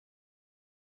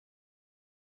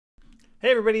Hey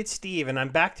everybody, it's Steve, and I'm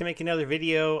back to make another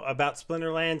video about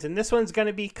Splinterlands, and this one's going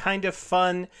to be kind of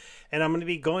fun, and I'm going to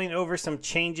be going over some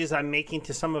changes I'm making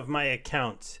to some of my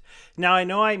accounts. Now, I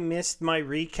know I missed my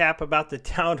recap about the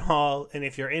town hall, and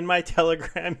if you're in my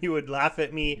Telegram, you would laugh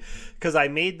at me, because I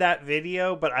made that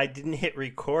video, but I didn't hit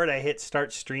record. I hit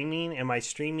start streaming, and my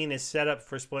streaming is set up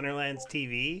for Splinterlands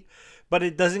TV, but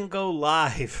it doesn't go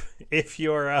live if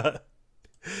you're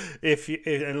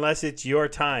unless it's your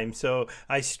time. So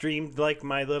I streamed like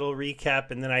my little recap,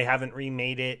 and then I haven't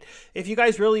remade it. If you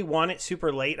guys really want it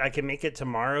super late, I can make it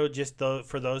tomorrow, just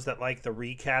for those that like the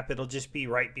recap. It'll just be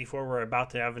right before we're about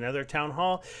to have another town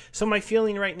hall. So my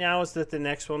feeling right now is that the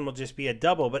next one will just be a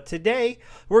double, but today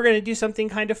we're going to do something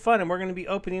kind of fun, and we're going to be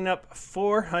opening up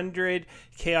 400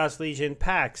 Chaos Legion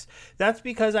packs. That's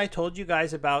because I told you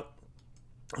guys about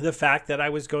the fact that I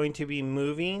was going to be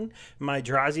moving my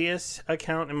Drazius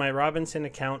account and my Robinson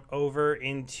account over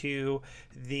into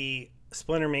the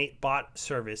Splintermate bot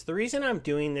service. The reason I'm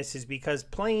doing this is because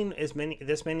playing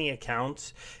this many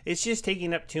accounts, it's just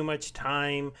taking up too much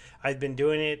time. I've been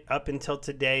doing it up until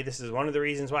today. This is one of the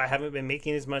reasons why I haven't been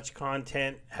making as much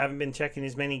content, haven't been checking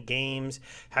as many games,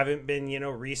 haven't been,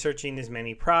 researching as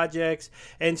many projects.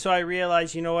 And so I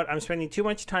realized, you know what, I'm spending too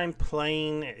much time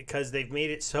playing because they've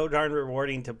made it so darn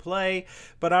rewarding to play,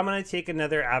 but I'm going to take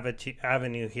another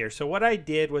avenue here. So what I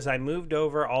did was I moved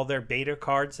over all their beta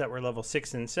cards that were level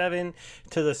 6 and 7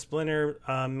 to the Splinter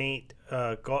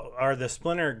or the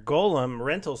Splinter Golem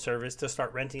rental service to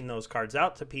start renting those cards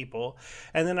out to people.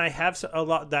 And then I have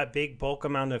that big bulk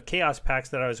amount of chaos packs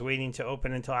that I was waiting to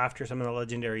open until after some of the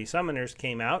legendary summoners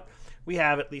came out. We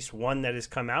have at least one that has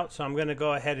come out, so I'm going to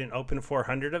go ahead and open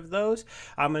 400 of those.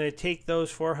 I'm going to take those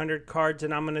 400 cards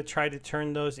and I'm going to try to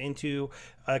turn those into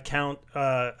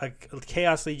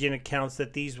Chaos Legion accounts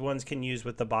that these ones can use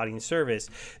with the botting service.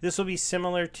 This will be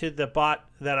similar to the bot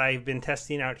that I've been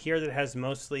testing out here that has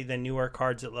mostly the newer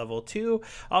cards at level 2.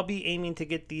 I'll be aiming to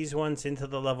get these ones into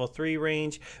the level 3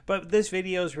 range, but this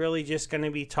video is really just going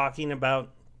to be talking about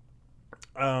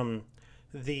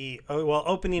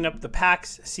opening up the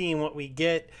packs, seeing what we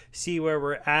get, see where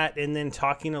we're at, and then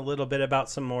talking a little bit about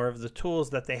some more of the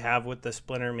tools that they have with the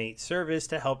Splintermate service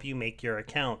to help you make your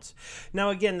accounts.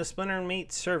 Now again, the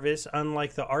Splintermate service,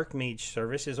 unlike the Archmage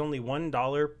service, is only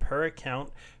 $1 per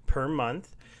account per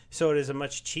month. So it is a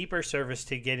much cheaper service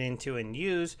to get into and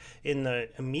use in the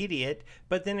immediate.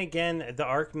 But then again, the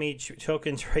Archmage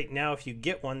tokens right now, if you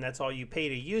get one, that's all you pay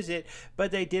to use it.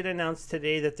 But they did announce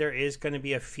today that there is going to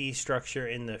be a fee structure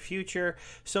in the future.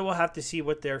 So we'll have to see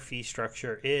what their fee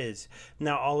structure is.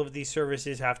 Now, all of these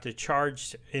services have to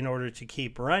charge in order to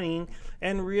keep running.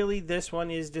 And really, this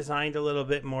one is designed a little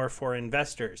bit more for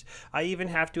investors. I even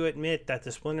have to admit that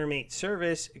the Splintermate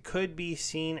service could be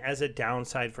seen as a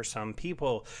downside for some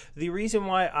people. The reason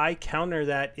why I counter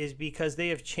that is because they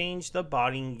have changed the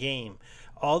botting game.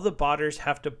 All the botters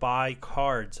have to buy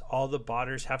cards, all the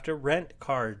botters have to rent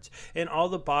cards, and all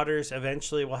the botters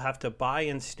eventually will have to buy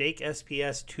and stake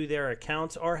SPS to their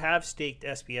accounts or have staked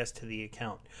SPS to the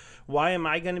account. Why am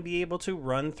I going to be able to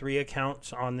run 3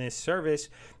 accounts on this service?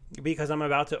 Because I'm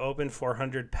about to open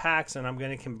 400 packs and I'm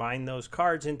going to combine those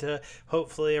cards into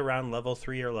hopefully around level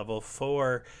 3 or level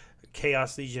 4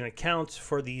 Chaos Legion accounts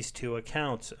for these 2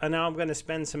 accounts. And now I'm going to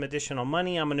spend some additional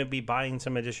money. I'm going to be buying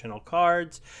some additional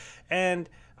cards. And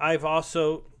I've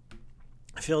also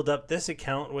filled up this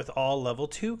account with all level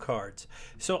 2 cards.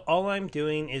 So all I'm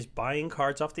doing is buying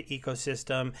cards off the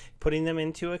ecosystem, putting them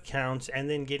into accounts, and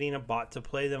then getting a bot to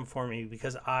play them for me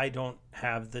because I don't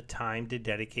have the time to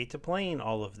dedicate to playing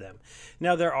all of them.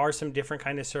 Now, there are some different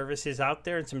kind of services out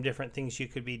there and some different things you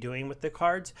could be doing with the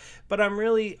cards, but I'm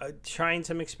really trying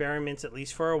some experiments, at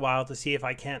least for a while, to see if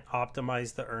I can't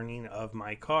optimize the earning of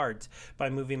my cards by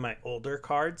moving my older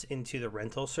cards into the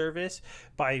rental service,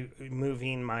 by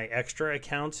moving my extra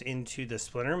accounts into the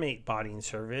Splintermate botting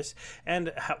service,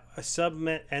 and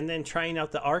then trying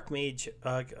out the Archmage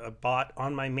bot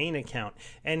on my main account.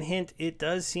 And hint, it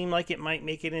does seem like it might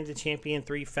make it into Champion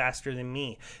 3 faster than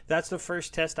me. That's the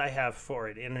first test I have for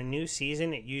it. In a new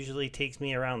season, it usually takes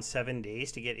me around 7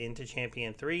 days to get into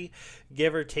Champion 3,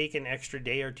 give or take an extra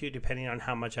day or 2 depending on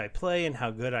how much I play and how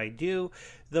good I do.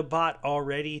 The bot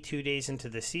already 2 days into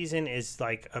the season is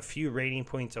like a few rating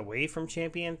points away from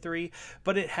Champion 3,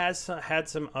 but it has had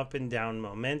some up and down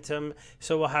momentum,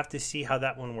 so we'll have to see how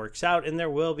that one works out. And there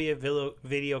will be a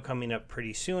video coming up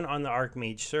pretty soon on the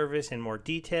Archmage service in more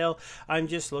detail. I'm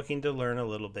just looking to learn a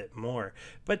little bit more.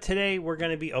 But today we're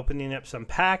going to be opening up some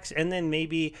packs and then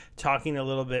maybe talking a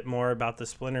little bit more about the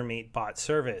Splintermate bot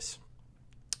service.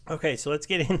 Okay, so let's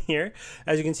get in here.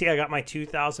 As you can see, I got my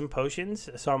 2,000 potions,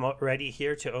 so I'm ready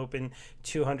here to open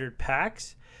 200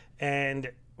 packs,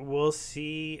 and we'll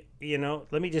see. You know,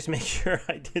 let me just make sure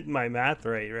I did my math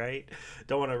right?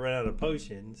 Don't want to run out of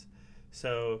potions.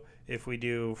 So if we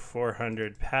do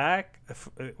 400 pack,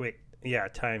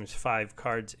 times 5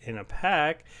 cards in a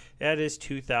pack, that is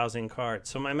 2,000 cards.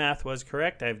 So my math was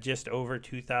correct. I have just over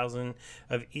 2,000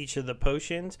 of each of the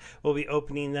potions. We'll be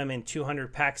opening them in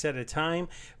 200 packs at a time.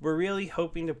 We're really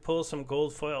hoping to pull some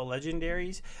gold foil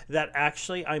legendaries that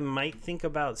actually I might think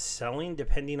about selling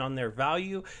depending on their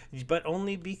value, but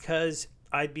only because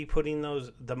I'd be putting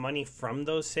the money from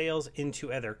those sales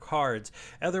into other cards.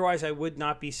 Otherwise, I would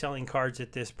not be selling cards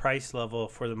at this price level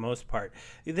for the most part.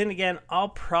 Then again, I'll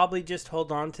probably just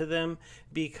hold on to them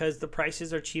because the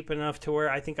prices are cheap enough to where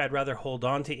I think I'd rather hold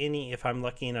on to any if I'm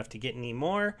lucky enough to get any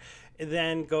more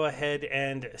than go ahead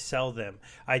and sell them.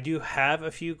 I do have a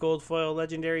few gold foil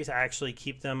legendaries. I actually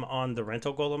keep them on the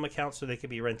rental golem account so they could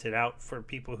be rented out for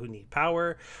people who need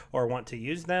power or want to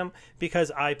use them, because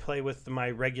I play with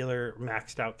my regular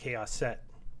maxed out chaos set.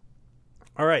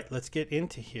 All right, let's get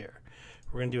into here.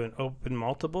 We're going to do an open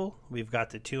multiple. We've got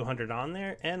the 200 on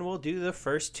there, and we'll do the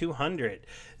first 200.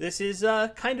 This is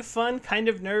kind of fun, kind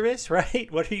of nervous,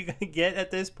 right? What are you going to get at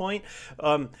this point?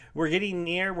 We're getting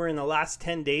near. We're in the last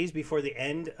 10 days before the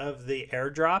end of the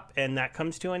airdrop, and that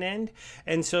comes to an end.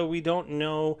 And so we don't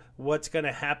know what's going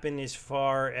to happen as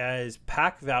far as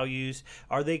pack values.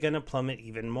 Are they going to plummet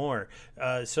even more?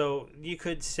 So you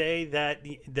could say that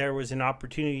there was an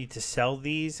opportunity to sell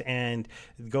these and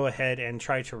go ahead and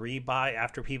try to rebuy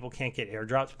after people can't get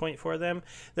airdrops point for them.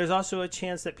 There's also a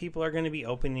chance that people are going to be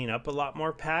opening up a lot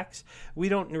more packs. We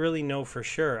don't really know for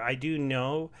sure. I do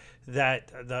know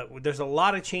that there's a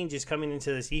lot of changes coming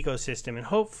into this ecosystem, and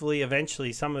hopefully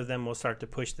eventually some of them will start to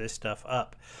push this stuff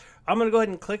up. I'm going to go ahead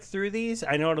and click through these.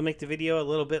 I know it'll make the video a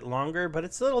little bit longer, but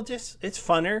it's it's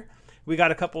funner. We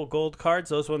got a couple gold cards.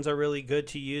 Those ones are really good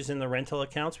to use in the rental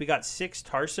accounts. We got 6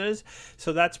 Tarsas,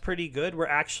 so that's pretty good. We're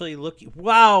actually looking...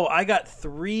 Wow, I got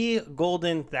 3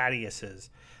 golden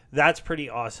Thaddeus's. That's pretty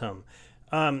awesome.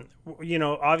 You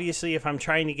know, obviously, if I'm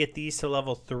trying to get these to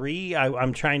level 3,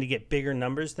 I'm trying to get bigger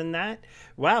numbers than that.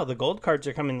 Wow, the gold cards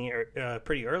are coming here,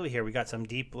 pretty early here. We got some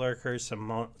Deep Lurkers,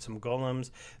 some Golems.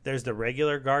 There's the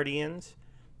regular Guardians.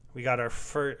 We got our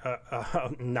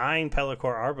 9 Pellicor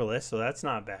Arbalists, so that's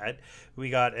not bad. We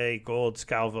got a gold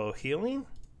Scalvo Healing.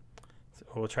 So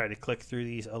we'll try to click through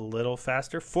these a little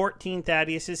faster. 14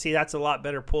 Thaddeus's. See, that's a lot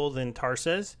better pull than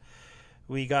Tarsa's.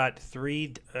 We got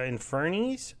 3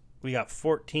 Infernis. We got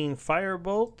 14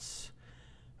 Firebolts.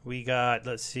 We got,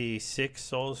 let's see, 6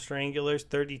 Soul Stranglers,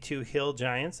 32 Hill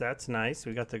Giants. That's nice.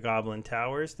 We got the Goblin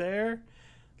Towers there.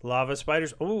 Lava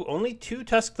Spiders. Oh, only 2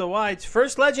 Tusk the Wides.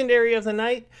 First legendary of the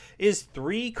night is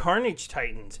 3 Carnage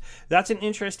Titans. That's an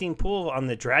interesting pull on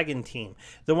the Dragon team.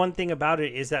 The one thing about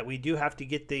it is that we do have to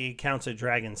get the accounts of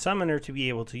Dragon Summoner to be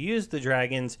able to use the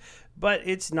dragons, but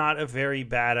it's not a very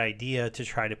bad idea to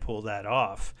try to pull that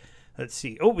off. Let's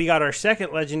see. Oh, we got our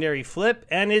second legendary flip,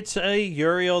 and it's a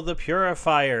Uriel the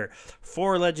Purifier.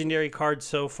 4 legendary cards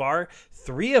so far.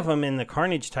 3 of them in the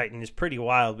Carnage Titan is pretty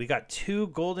wild. We got 2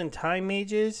 Golden Time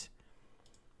Mages.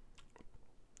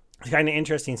 It's kind of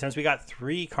interesting since we got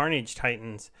 3 Carnage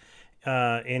Titans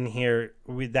in here.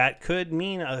 That could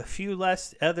mean a few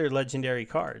less other legendary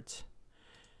cards.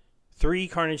 3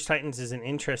 Carnage Titans is an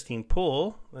interesting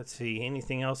pull. Let's see,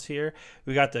 anything else here?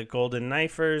 We got the Golden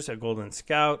Knifers, a Golden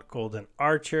Scout, Golden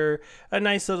Archer, a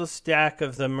nice little stack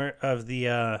of the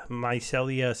Mycelia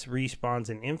respawns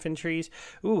and infantries.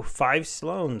 Ooh, 5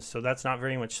 Sloans, so that's not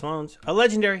very much Sloans. A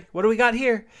legendary, what do we got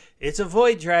here? It's a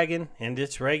Void Dragon, and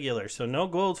it's regular, so no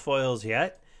gold foils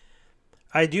yet.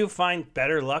 I do find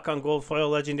better luck on gold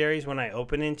foil legendaries when I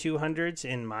open in 200s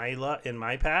in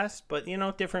my past, but you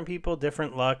know, different people,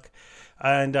 different luck,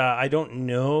 and I don't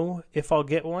know if I'll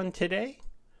get one today.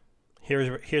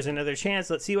 Here's another chance.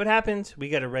 Let's see what happens. We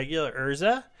got a regular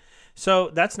Urza. So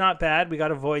that's not bad. We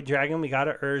got a Void Dragon. We got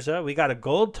a Urza. We got a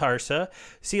Gold Tarsa.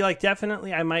 See, like,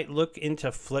 definitely I might look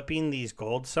into flipping these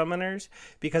gold summoners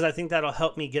because I think that'll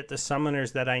help me get the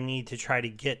summoners that I need to try to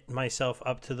get myself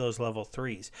up to those level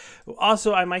 3s.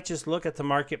 Also, I might just look at the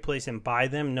marketplace and buy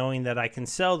them knowing that I can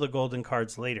sell the golden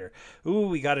cards later. Ooh,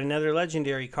 we got another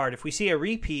legendary card. If we see a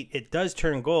repeat, it does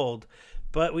turn gold.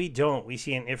 But we don't. We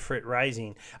see an Ifrit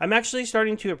Rising. I'm actually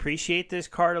starting to appreciate this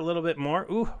card a little bit more.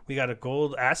 Ooh, we got a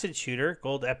gold Acid Shooter.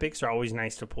 Gold Epics are always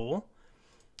nice to pull.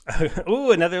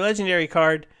 Ooh, another legendary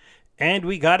card. And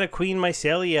we got a Queen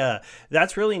Mycelia.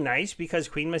 That's really nice because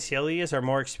Queen Mycelias are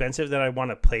more expensive than I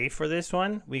want to play for this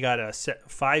one. We got a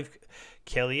 5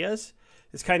 Kilias.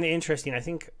 it's kind of interesting. I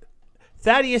think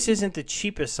Thaddeus isn't the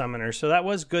cheapest summoner, so that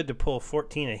was good to pull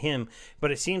 14 of him,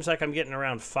 but it seems like I'm getting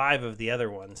around 5 of the other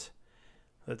ones.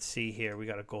 Let's see here. We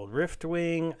got a Gold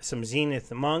Riftwing, some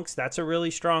Zenith Monks. That's a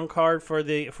really strong card for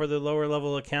the lower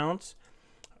level accounts.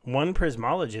 1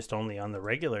 Prismologist only on the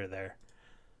regular there.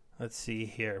 Let's see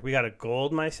here. We got a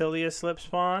Gold Mycelia Slip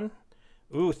Spawn.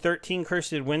 Ooh, 13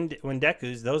 Cursed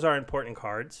Wendekus. Those are important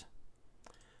cards.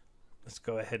 Let's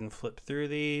go ahead and flip through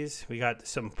these. We got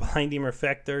some Blinding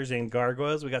Reflectors and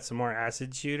Gargoyles. We got some more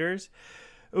Acid Shooters.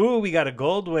 Ooh, we got a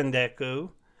Gold Wendeku.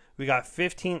 We got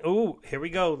 15. Ooh, here we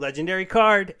go. Legendary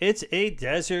card. It's a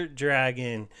Desert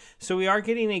Dragon. So we are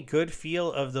getting a good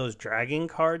feel of those dragon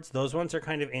cards. Those ones are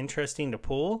kind of interesting to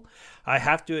pull. I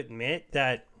have to admit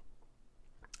that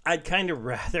I'd kind of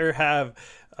rather have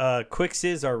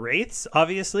Quixes or Wraiths.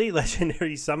 Obviously,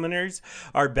 legendary summoners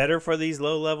are better for these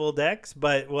low-level decks,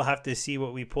 but we'll have to see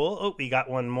what we pull. Oh, we got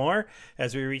one more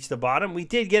as we reach the bottom. We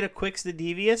did get a Quix the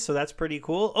Devious, so that's pretty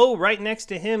cool. Oh, right next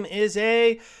to him is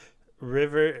a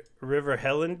River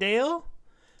Helendale.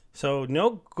 So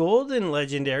no golden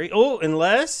legendary. Oh,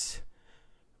 unless...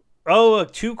 Oh,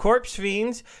 2 Corpse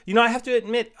Fiends. You know, I have to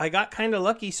admit, I got kind of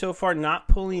lucky so far not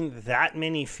pulling that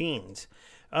many Fiends.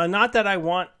 Not that I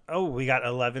want... Oh, we got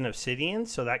 11 Obsidians,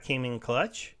 so that came in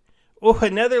clutch. Oh,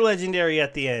 another legendary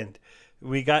at the end.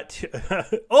 We got...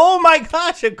 Oh my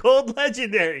gosh, a gold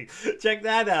legendary. Check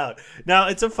that out. Now,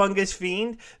 it's a Fungus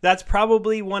Fiend. That's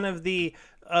probably one of the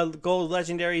gold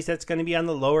legendaries that's going to be on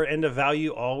the lower end of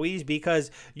value always,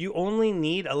 because you only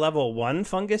need a level 1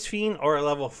 Fungus Fiend or a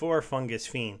level 4 Fungus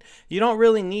Fiend. You don't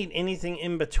really need anything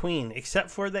in between,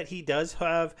 except for that he does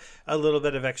have a little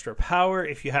bit of extra power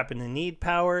if you happen to need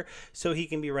power, so he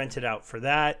can be rented out for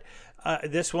that.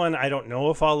 This one, I don't know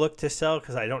if I'll look to sell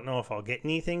because I don't know if I'll get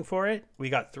anything for it. We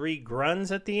got 3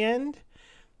 Gruns at the end,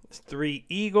 3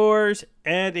 Igors,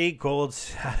 and a gold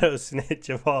Shadow Snitch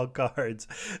of all cards.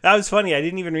 That was funny. I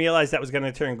didn't even realize that was going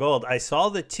to turn gold. I saw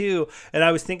the 2, and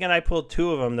I was thinking I pulled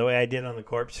 2 of them the way I did on the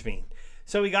Corpse Fiend.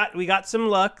 So we got some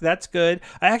luck. That's good.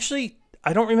 I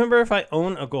don't remember if I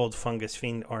own a gold Fungus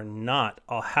Fiend or not.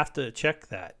 I'll have to check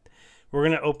that. We're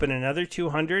going to open another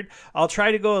 200. I'll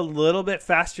try to go a little bit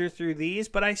faster through these,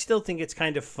 but I still think it's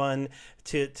kind of fun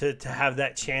to have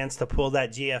that chance to pull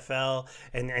that GFL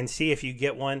and see if you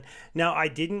get one. Now, I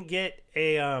didn't get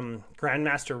a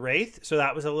Grandmaster Wraith, so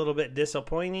that was a little bit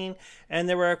disappointing. And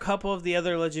there were a couple of the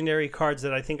other legendary cards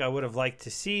that I think I would have liked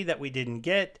to see that we didn't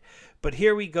get. But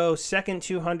here we go. Second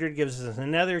 200 gives us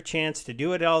another chance to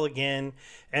do it all again.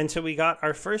 And so we got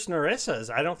our first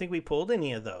Narissas. I don't think we pulled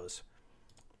any of those.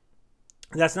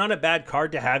 That's not a bad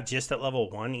card to have just at level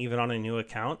 1, even on a new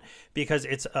account, because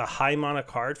it's a high mana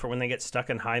card for when they get stuck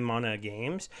in high mana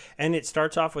games, and it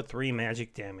starts off with 3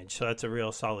 magic damage, so that's a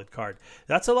real solid card.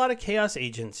 That's a lot of Chaos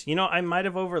Agents. You know, I might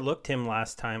have overlooked him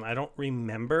last time. I don't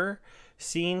remember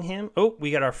seeing him. Oh,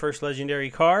 we got our first legendary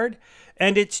card,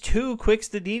 and it's 2 Quix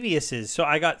the Deviouses, so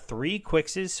I got 3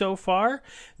 Quixes so far.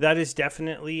 That is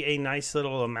definitely a nice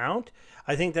little amount.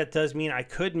 I think that does mean I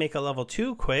could make a level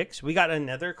 2 Quix. We got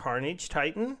another Carnage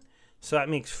Titan, so that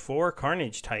makes 4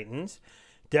 Carnage Titans.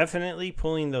 Definitely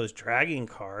pulling those dragon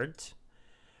cards.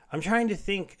 I'm trying to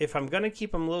think, if I'm going to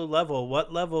keep them low level,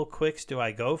 what level Quix do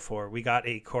I go for? We got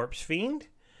a Corpse Fiend.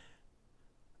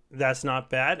 That's not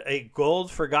bad. A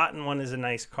gold Forgotten One is a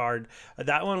nice card.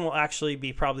 That one will actually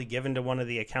be probably given to one of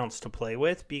the accounts to play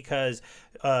with, because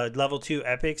level 2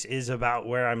 epics is about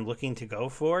where I'm looking to go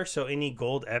for. So any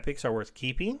gold epics are worth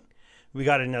keeping. We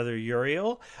got another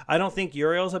Uriel. I don't think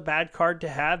Uriel's a bad card to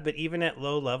have, but even at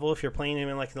low level, if you're playing him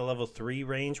in like the level 3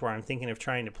 range where I'm thinking of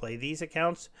trying to play these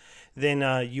accounts,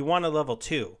 then you want a level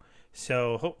 2.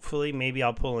 So hopefully maybe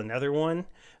I'll pull another one.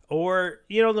 Or,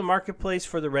 you know, the marketplace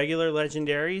for the regular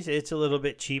legendaries, it's a little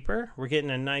bit cheaper. We're getting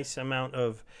a nice amount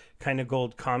of kind of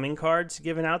gold common cards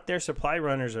given out there. Supply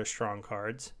runners are strong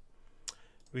cards.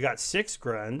 We got 6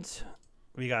 Gruns.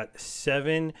 We got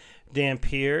 7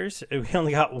 Dampiers. We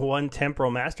only got 1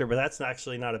 Temporal Master, but that's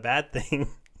actually not a bad thing.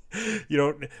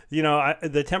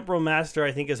 The Temporal Master,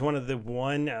 I think, is one of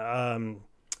the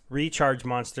recharge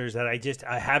monsters that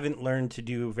I haven't learned to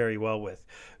do very well with.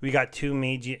 We got 2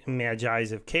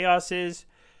 Magi's of Chaoses,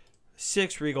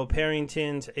 6 Regal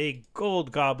Parringtons, a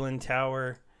Gold Goblin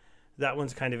Tower. That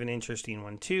one's kind of an interesting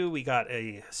one too. We got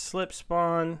a Slip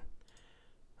Spawn.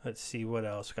 Let's see what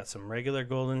else. We got some regular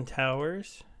Golden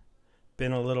Towers.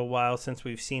 Been a little while since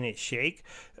we've seen it shake.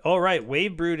 All right,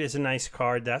 Wave Brood is a nice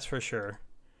card, that's for sure.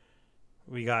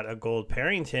 We got a Gold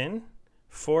Parrington.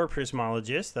 4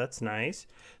 Prismologists, that's nice.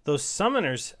 Those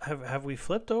summoners, have we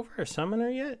flipped over a summoner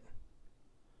yet?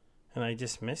 And I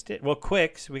just missed it. Well,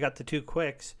 Quix, we got the 2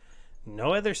 Quix.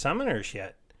 No other summoners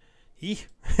yet.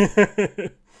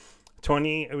 Eeh.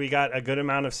 20, we got a good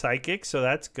amount of psychics, so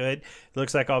that's good. It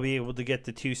looks like I'll be able to get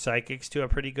the 2 psychics to a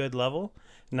pretty good level.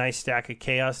 Nice stack of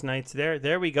Chaos Knights there.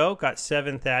 There we go. Got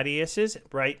 7 Thaddiuses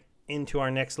right into our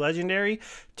next legendary.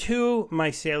 2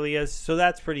 Mycelias, so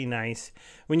that's pretty nice.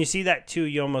 When you see that 2,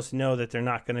 you almost know that they're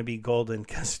not going to be golden,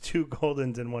 because 2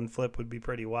 goldens in one flip would be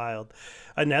pretty wild.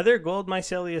 Another gold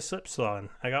Mycelia Slipslon.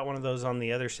 I got one of those on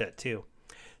the other set too.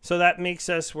 So that makes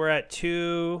us, we're at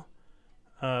 2,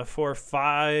 4,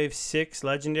 5, 6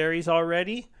 legendaries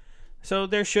already. So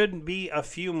there should be a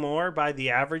few more by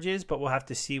the averages, but we'll have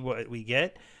to see what we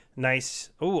get. Nice.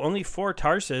 Oh, only 4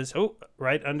 Tarsas. Oh,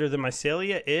 right under the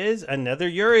Mycelia is another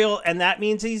Uriel, and that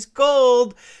means he's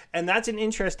gold. And that's an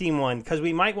interesting one, because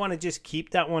we might want to just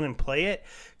keep that one and play it,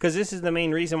 because this is the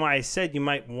main reason why I said you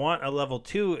might want a level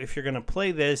 2 if you're going to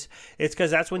play this. It's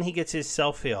because that's when he gets his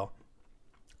self-heal.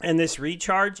 And this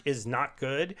recharge is not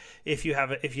good if you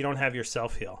don't have your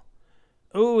self-heal.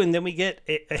 Oh, and then we get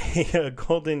a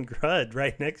golden Grud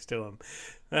right next to him.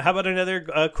 How about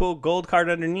another cool gold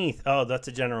card underneath? Oh, that's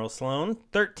a General Sloan.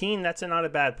 13, that's not a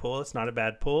bad pull. It's not a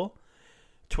bad pull.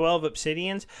 12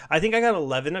 Obsidians. I think I got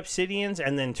 11 Obsidians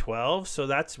and then 12, so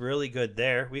that's really good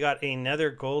there. We got another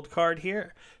gold card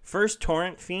here. First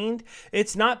Torrent Fiend.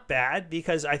 It's not bad,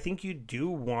 because I think you do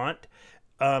want...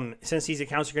 since these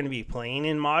accounts are going to be playing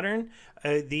in Modern,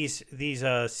 these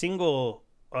single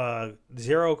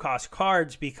zero cost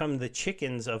cards become the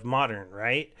chickens of Modern,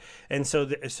 right? And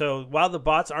so while the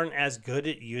bots aren't as good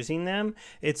at using them,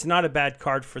 it's not a bad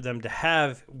card for them to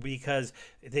have, because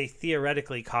they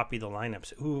theoretically copy the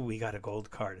lineups. Ooh, we got a gold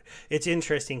card. It's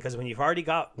interesting, because when you've already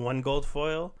got 1 gold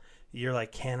foil, you're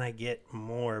like, can I get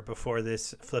more before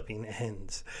this flipping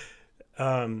ends?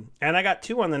 And I got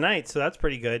 2 on the night, so that's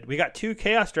pretty good. We got 2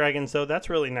 Chaos Dragons, though. That's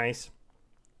really nice.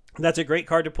 That's a great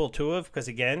card to pull 2 of, because,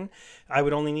 again, I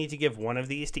would only need to give 1 of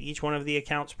these to each one of the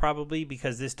accounts, probably,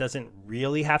 because this doesn't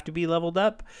really have to be leveled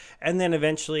up, and then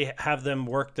eventually have them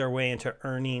work their way into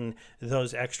earning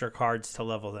those extra cards to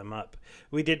level them up.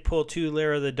 We did pull 2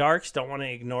 Lyra the Darks. Don't want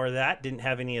to ignore that. Didn't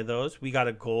have any of those. We got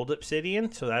a gold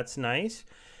Obsidian, so that's nice.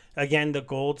 Again, the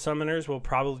gold summoners will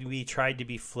probably be tried to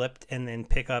be flipped and then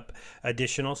pick up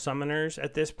additional summoners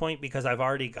at this point, because I've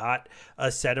already got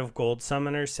a set of gold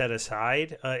summoners set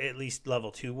aside, at least level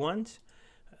 2 ones.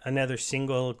 Another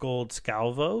single gold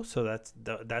Scalvo, so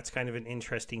that's kind of an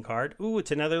interesting card. Ooh,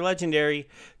 it's another legendary.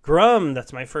 Grum,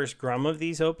 that's my first Grum of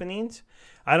these openings.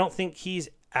 I don't think he's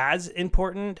as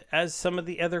important as some of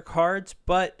the other cards,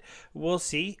 but we'll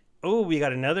see. Oh, we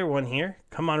got another one here.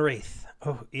 Come on, Wraith.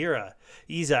 Oh,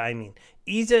 Iza, I mean.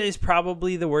 Iza is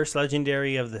probably the worst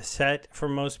legendary of the set for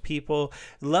most people.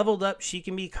 Leveled up, she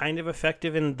can be kind of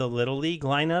effective in the Little League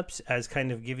lineups as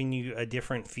kind of giving you a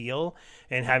different feel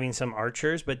and having some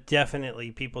archers, but definitely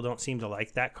people don't seem to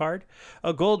like that card.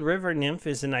 A Gold River Nymph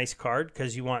is a nice card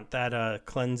because you want that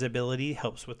cleanse ability,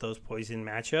 helps with those poison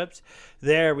matchups.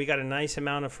 There, we got a nice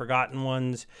amount of Forgotten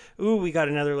Ones. Ooh, we got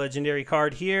another legendary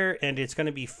card here, and it's going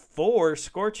to be 4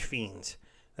 Scorch Fiends.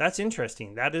 That's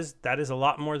interesting. That is a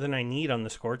lot more than I need on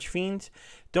the Scorch Fiends.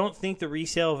 Don't think the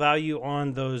resale value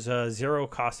on those zero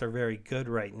costs are very good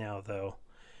right now, though.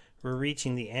 We're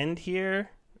reaching the end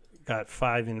here. Got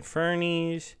 5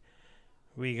 Infernies.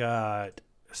 We got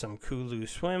some Kulu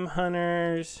Swim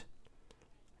Hunters.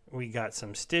 We got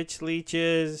some Stitch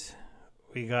Leeches.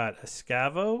 We got a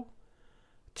Scavo.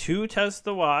 2 Test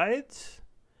the Wides.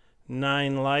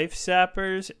 9 Life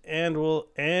Sappers. And we'll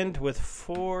end with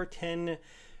 4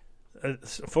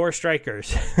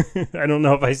 Strikers. I don't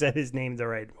know if I said his name the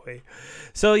right way.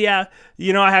 So yeah,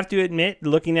 I have to admit,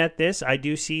 looking at this, I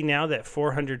do see now that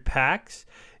 400 packs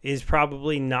is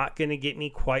probably not going to get me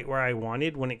quite where I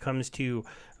wanted when it comes to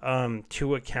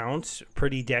 2 accounts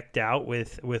pretty decked out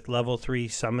with level 3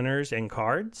 summoners and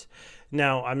cards.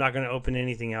 Now, I'm not going to open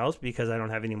anything else because I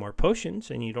don't have any more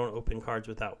potions, and you don't open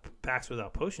packs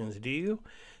without potions, do you?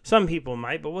 Some people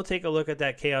might, but we'll take a look at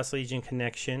that Chaos Legion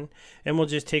connection, and we'll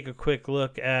just take a quick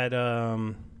look at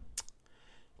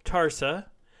Tarsa.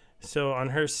 So on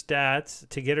her stats,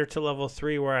 to get her to level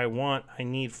 3 where I want, I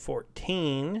need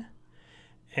 14,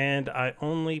 and I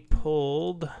only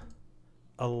pulled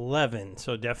 11,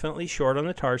 so definitely short on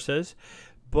the Tarsas,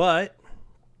 but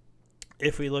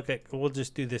if we look at, we'll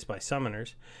just do this by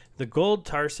summoners. The gold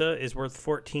Tarsa is worth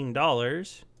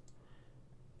 $14,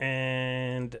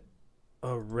 and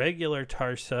a regular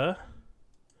Tarsa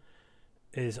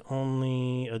is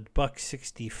only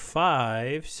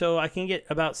 $1.65, so I can get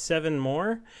about 7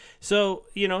 more. So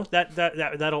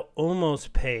that'll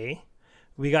almost pay.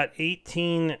 We got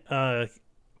 18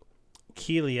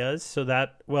 Kelias. So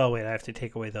that, well, wait, I have to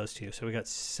take away those two. So we got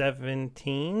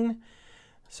 17.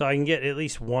 So I can get at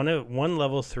least one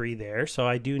level 3 there. So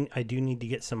I do need to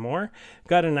get some more.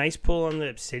 Got a nice pull on the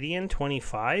obsidian,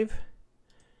 25.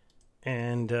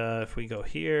 And if we go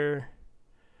here,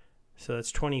 so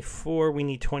that's 24. We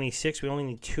need 26. We only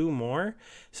need 2 more.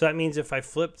 So that means if I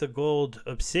flip the gold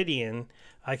obsidian,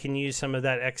 I can use some of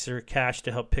that extra cash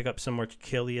to help pick up some more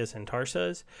Kilias and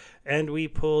Tarsas. And we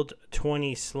pulled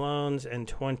 20 Sloans and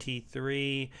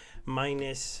 23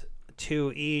 minus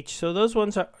 2 each. So those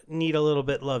ones need a little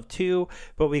bit love too.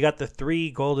 But we got the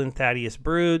 3 golden Thaddeus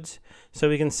broods. So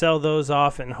we can sell those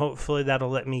off, and hopefully that'll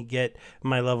let me get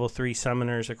my level 3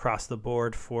 summoners across the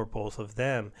board for both of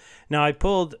them. Now I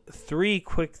pulled 3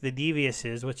 quick the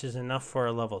Deviouses, which is enough for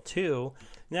a level 2.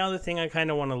 Now the thing I kind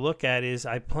of want to look at is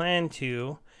I plan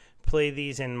to play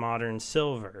these in Modern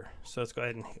Silver. So let's go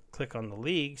ahead and click on the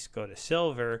leagues, go to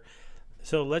Silver.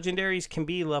 So legendaries can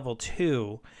be level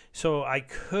 2. So I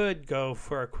could go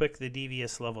for a quick the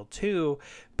devious level 2,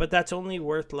 but that's only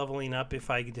worth leveling up if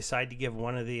I decide to give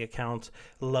one of the accounts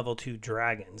level 2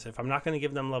 dragons. If I'm not going to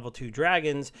give them level 2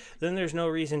 dragons, then there's no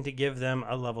reason to give them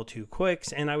a level 2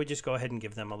 quicks, and I would just go ahead and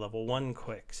give them a level 1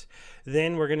 quicks.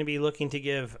 Then we're going to be looking to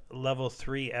give level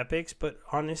 3 epics, but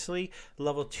honestly,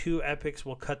 level 2 epics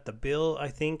will cut the bill, I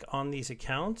think, on these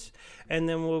accounts, and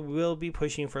then we'll be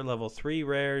pushing for level 3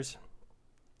 rares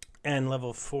and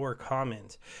level 4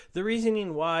 commons. The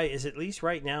reasoning why is, at least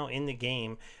right now in the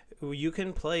game, you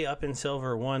can play up in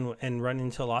Silver 1 and run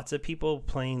into lots of people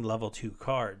playing level 2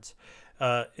 cards.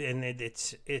 And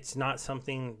it's not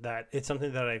something that, it's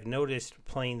something that I've noticed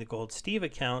playing the Gold Steve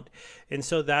account. And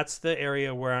so that's the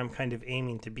area where I'm kind of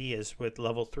aiming to be, is with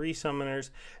level 3 summoners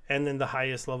and then the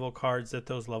highest level cards that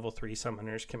those level 3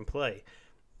 summoners can play,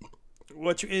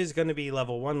 which is going to be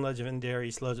level 1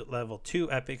 legendaries, level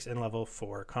 2 epics, and level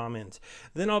 4 commons.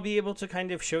 Then I'll be able to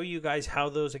kind of show you guys how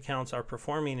those accounts are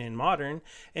performing in Modern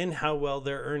and how well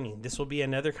they're earning. This will be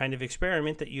another kind of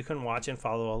experiment that you can watch and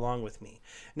follow along with me.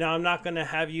 Now, I'm not going to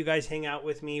have you guys hang out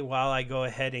with me while I go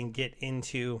ahead and get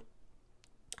into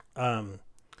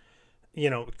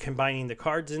combining the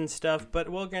cards and stuff, but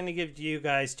we're going to give you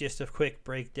guys just a quick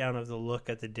breakdown of the look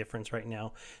at the difference right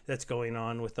now that's going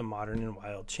on with the Modern and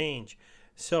Wild change.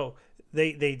 So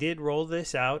they did roll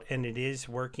this out, and it is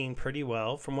working pretty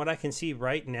well from what I can see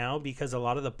right now, because a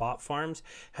lot of the bot farms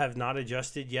have not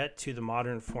adjusted yet to the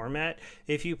Modern format.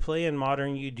 If you play in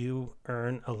Modern, you do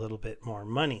earn a little bit more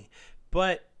money,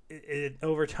 but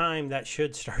over time that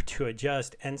should start to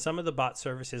adjust, and some of the bot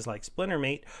services like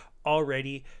Splintermate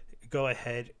already go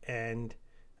ahead and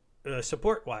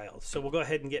support Wild. So we'll go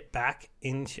ahead and get back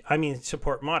into,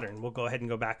 support Modern. We'll go ahead and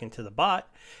go back into the bot,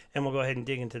 and we'll go ahead and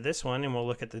dig into this one, and we'll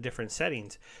look at the different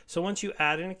settings. So once you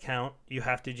add an account, you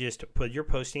have to just put your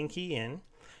posting key in.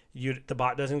 The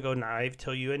bot doesn't go live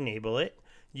till you enable it.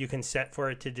 You can set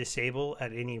for it to disable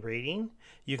at any rating.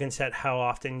 You can set how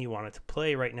often you want it to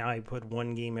play. Right now I put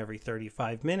 1 game every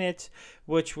 35 minutes,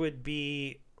 which would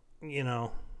be,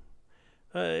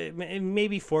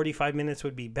 maybe 45 minutes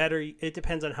would be better. It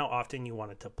depends on how often you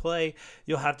want it to play.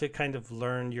 You'll have to kind of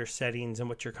learn your settings and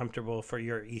what you're comfortable for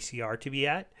your ECR to be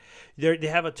at. They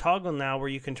have a toggle now where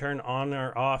you can turn on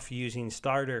or off using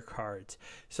starter cards.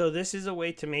 So this is a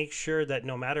way to make sure that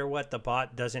no matter what, the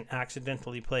bot doesn't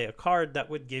accidentally play a card that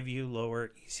would give you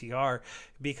lower ECR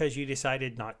because you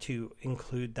decided not to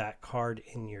include that card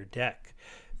in your deck.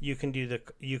 You can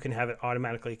have it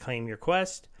automatically claim your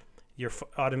quest. You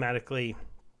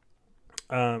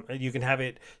can have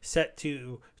it set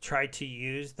to try to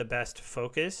use the best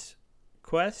focus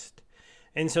quest,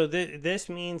 and so this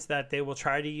means that they will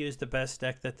try to use the best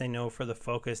deck that they know for the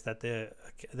focus that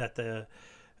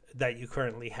you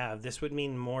currently have. This would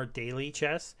mean more daily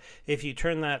chests. If you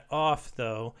turn that off,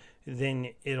 though, then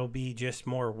it'll be just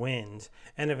more wins.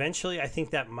 And eventually, I think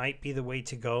that might be the way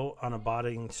to go on a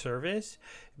botting service,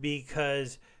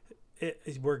 because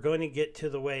we're going to get to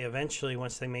the way eventually,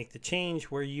 once they make the change,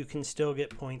 where you can still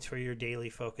get points for your daily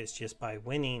focus just by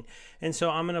winning. And so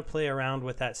I'm going to play around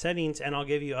with that settings, and I'll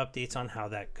give you updates on how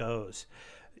that goes.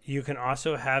 You can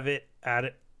also have it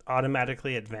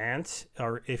automatically advance,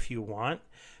 or if you want,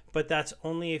 but that's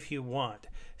only if you want.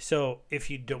 So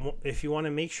if you want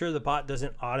to make sure the bot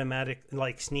doesn't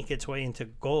sneak its way into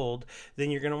gold, then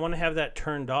you're going to want to have that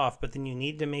turned off. But then you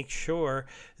need to make sure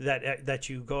that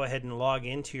you go ahead and log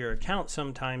into your account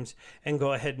sometimes and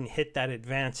go ahead and hit that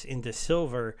advance into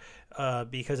silver,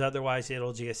 because otherwise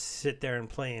it'll just sit there and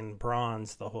play in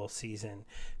bronze the whole season.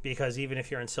 Because even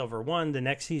if you're in silver 1, the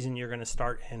next season you're going to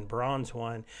start in bronze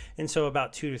 1, and so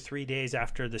about 2 to 3 days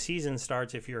after the season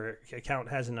starts, if your account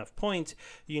has enough enough points,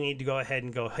 you need to go ahead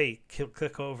and go, hey,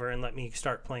 click over and let me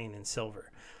start playing in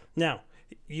silver. Now,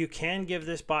 you can give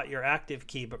this bot your active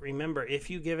key, but remember, if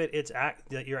you give it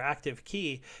your active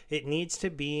key, it needs to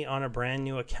be on a brand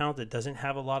new account that doesn't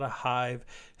have a lot of Hive.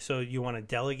 So you want to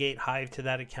delegate Hive to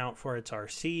that account for its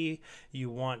RC. You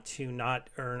want to not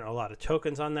earn a lot of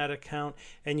tokens on that account,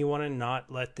 and you want to not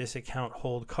let this account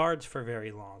hold cards for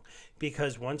very long,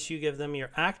 because once you give them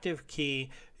your active key,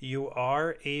 you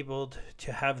are able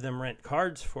to have them rent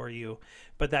cards for you,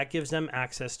 but that gives them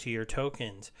access to your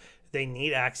tokens. They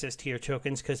need access to your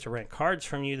tokens because to rent cards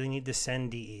from you, they need to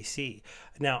send DEC.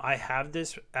 Now, I have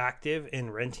this active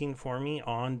and renting for me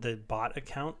on the bot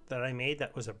account that I made.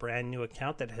 That was a brand new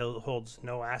account that holds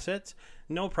no assets.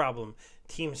 No problem.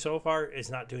 Team so far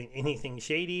is not doing anything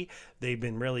shady. They've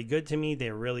been really good to me.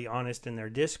 They're really honest in their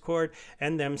Discord,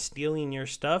 and them stealing your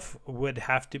stuff would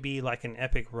have to be like an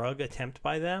epic rug attempt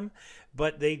by them.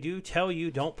 But they do tell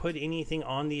you don't put anything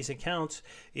on these accounts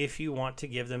if you want to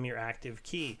give them your active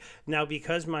key. Now,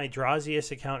 because my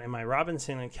Drazius account and my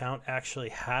Robinson account actually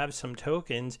have some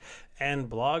tokens and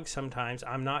blog sometimes,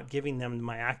 I'm not giving them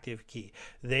my active key.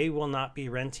 They will not be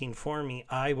renting for me.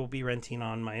 I will be renting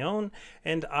on my own,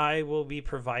 and I will be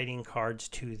providing cards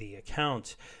to the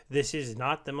accounts. This is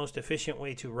not the most efficient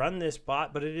way to run this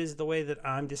bot, but it is the way that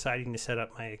I'm deciding to set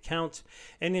up my accounts.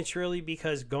 And it's really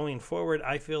because going forward,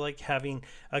 I feel like having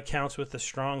accounts with a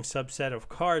strong subset of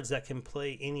cards that can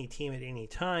play any team at any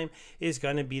time is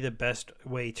going to be the best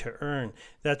way to earn.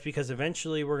 That's because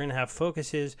eventually we're going to have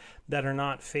focuses that are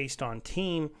not faced on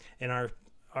team and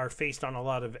are faced on a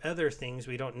lot of other things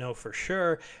we don't know for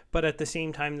sure, but at the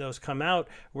same time those come out,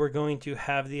 we're going to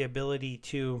have the ability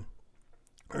to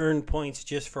earn points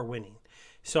just for winning.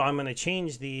 So I'm going to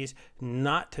change these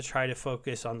not to try to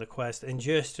focus on the quest and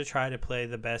just to try to play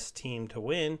the best team to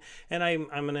win. And I'm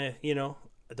going to,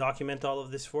 document all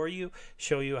of this for you,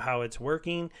 show you how it's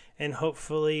working, and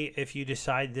hopefully if you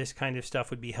decide this kind of stuff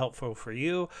would be helpful for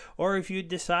you, or if you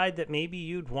decide that maybe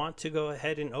you'd want to go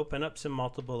ahead and open up some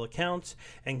multiple accounts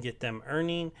and get them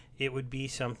earning, it would be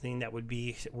something that would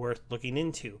be worth looking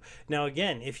into. Now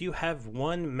again, if you have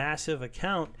one massive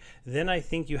account, then I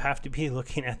think you have to be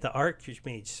looking at the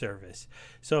Archmage service.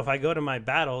 So if I go to my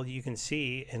battle, you can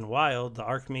see in Wild, the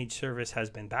Archmage service has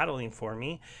been battling for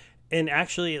me. And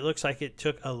actually, it looks like it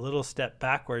took a little step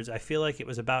backwards. I feel like it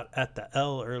was about at the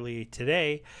L early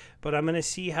today, but I'm going to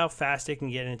see how fast it can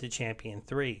get into Champion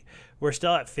 3. We're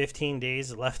still at 15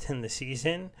 days left in the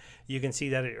season. You can see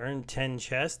that it earned 10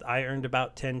 chests. I earned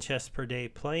about 10 chests per day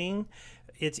playing.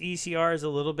 Its ECR is a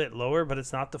little bit lower, but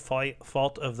it's not the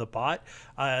fault of the bot.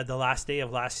 The last day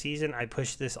of last season, I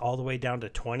pushed this all the way down to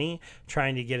 20,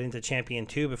 trying to get into Champion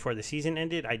 2 before the season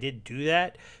ended. I did do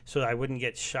that so I wouldn't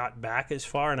get shot back as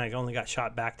far, and I only got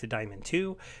shot back to Diamond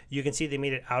 2. You can see they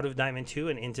made it out of Diamond 2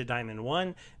 and into Diamond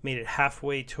 1, made it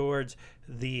halfway towards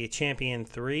the Champion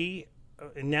 3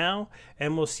 now,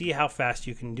 and we'll see how fast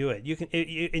you can do it. You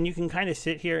can kind of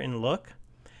sit here and look.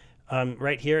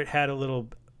 Right here, it had a little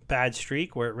bad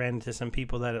streak where it ran into some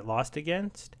people that it lost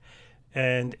against,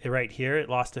 and right here it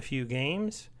lost a few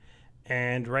games,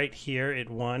 and right here it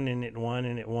won and it won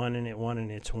and it won and it won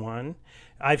and it's won.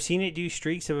 I've seen it do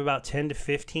streaks of about 10 to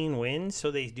 15 wins,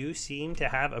 so they do seem to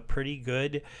have a pretty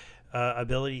good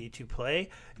ability to play.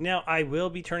 Now I will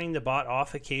be turning the bot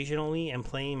off occasionally and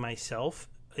playing myself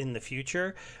in the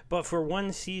future, but for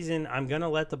one season I'm gonna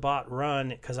let the bot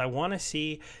run because I want to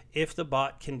see if the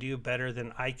bot can do better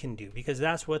than I can do, because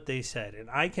that's what they said. And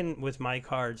I can, with my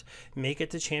cards, make it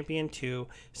to Champion 2,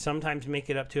 sometimes make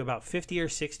it up to about 50 or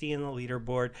 60 in the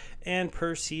leaderboard, and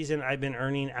per season I've been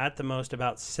earning at the most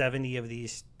about 70 of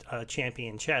these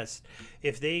champion chests.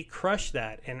 If they crush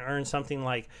that and earn something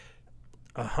like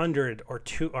 100 or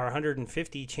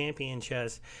 150 champion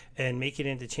chests and make it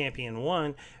into Champion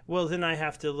 1, well, then I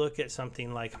have to look at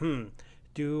something like,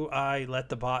 do I let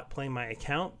the bot play my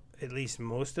account at least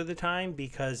most of the time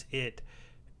because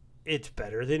it's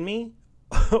better than me?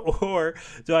 Or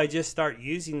do I just start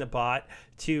using the bot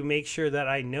to make sure that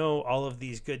I know all of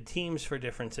these good teams for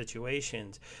different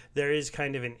situations? There is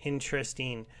kind of an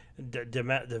interesting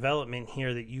development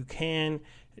here that you can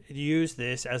use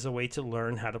this as a way to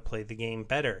learn how to play the game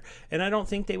better. And I don't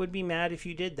think they would be mad if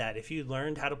you did that. If you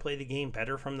learned how to play the game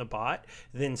better from the bot,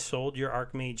 then sold your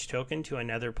Archmage token to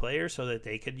another player so that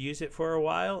they could use it for a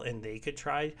while and they could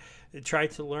try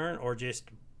to learn, or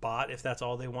just bot, if that's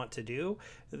all they want to do,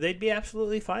 they'd be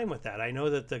absolutely fine with that. I know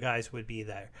that the guys would be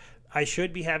there. I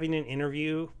should be having an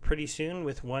interview pretty soon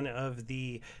with one of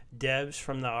the devs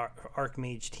from the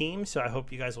Archmage team, so I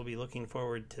hope you guys will be looking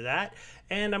forward to that.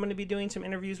 And I'm going to be doing some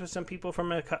interviews with some people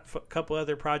from a couple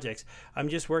other projects. I'm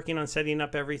just working on setting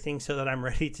up everything so that I'm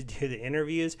ready to do the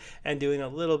interviews and doing a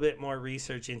little bit more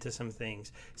research into some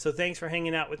things. So thanks for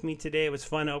hanging out with me today. It was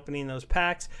fun opening those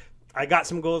packs. I got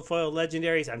some gold foil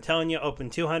legendaries. I'm telling you, open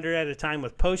 200 at a time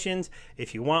with potions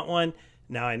if you want one.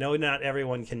 Now, I know not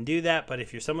everyone can do that, but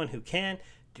if you're someone who can,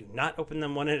 do not open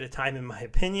them one at a time, in my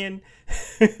opinion.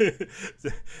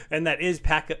 And that is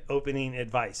pack opening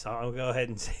advice. I'll go ahead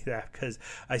and say that because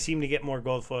I seem to get more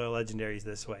gold foil legendaries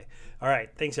this way. All right.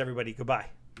 Thanks, everybody.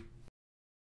 Goodbye.